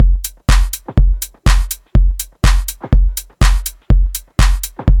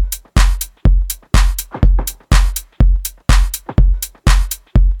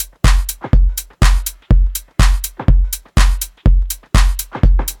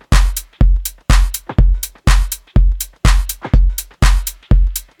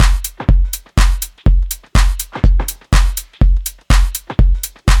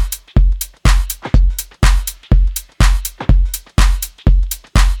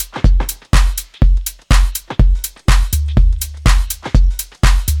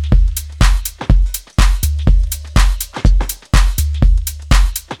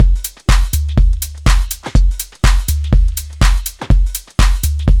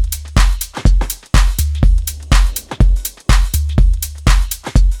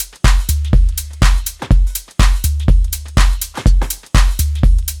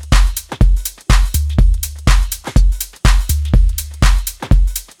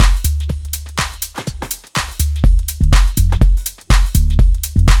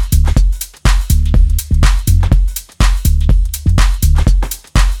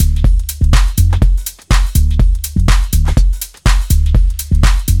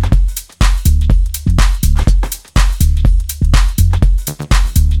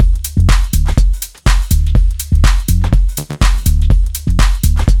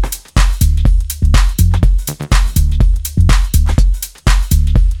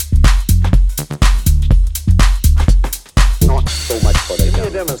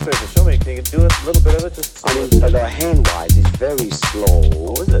demonstration. Show me. Can you do it? A little bit of it? Just. I mean, the hand-wise is very slow.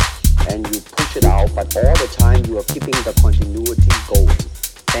 What is it? And you push it out, but all the time you are keeping the continuity going.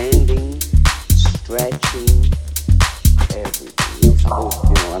 Bending, stretching, everything. You're supposed, I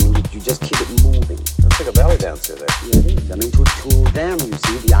mean, you just keep it moving. It's like a ballet dancer there. Yeah, it is. I mean, to them, you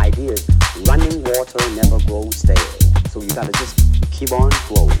see, the idea is running water never grows stale. So you gotta just keep on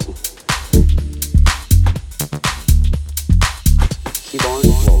flowing. Keep on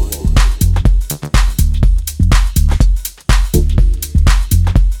flowing.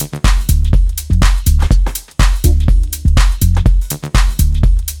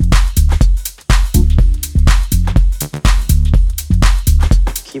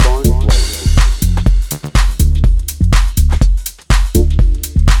 Keep on flowing.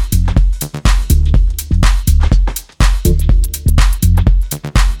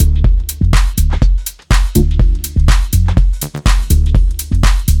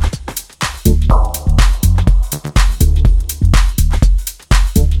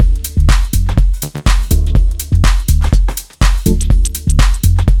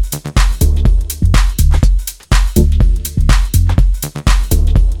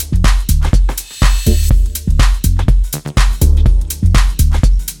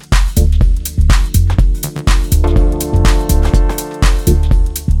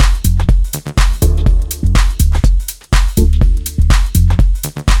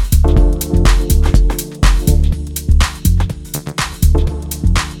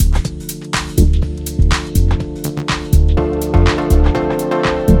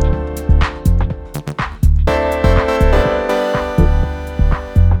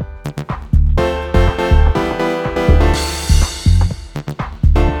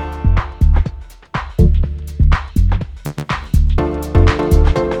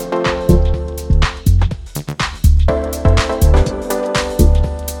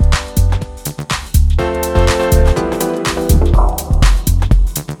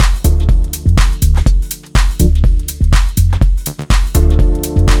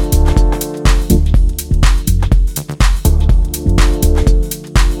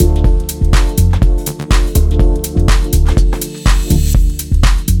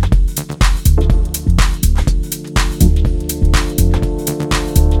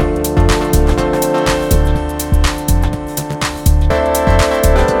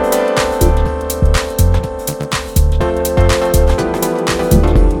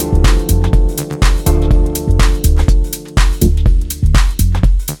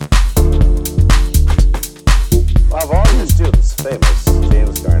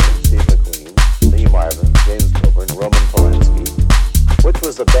 Which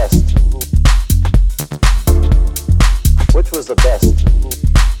was the best?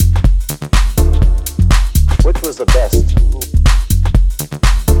 Which was the best?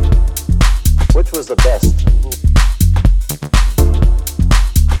 Which was the best?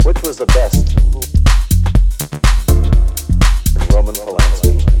 Which was the best?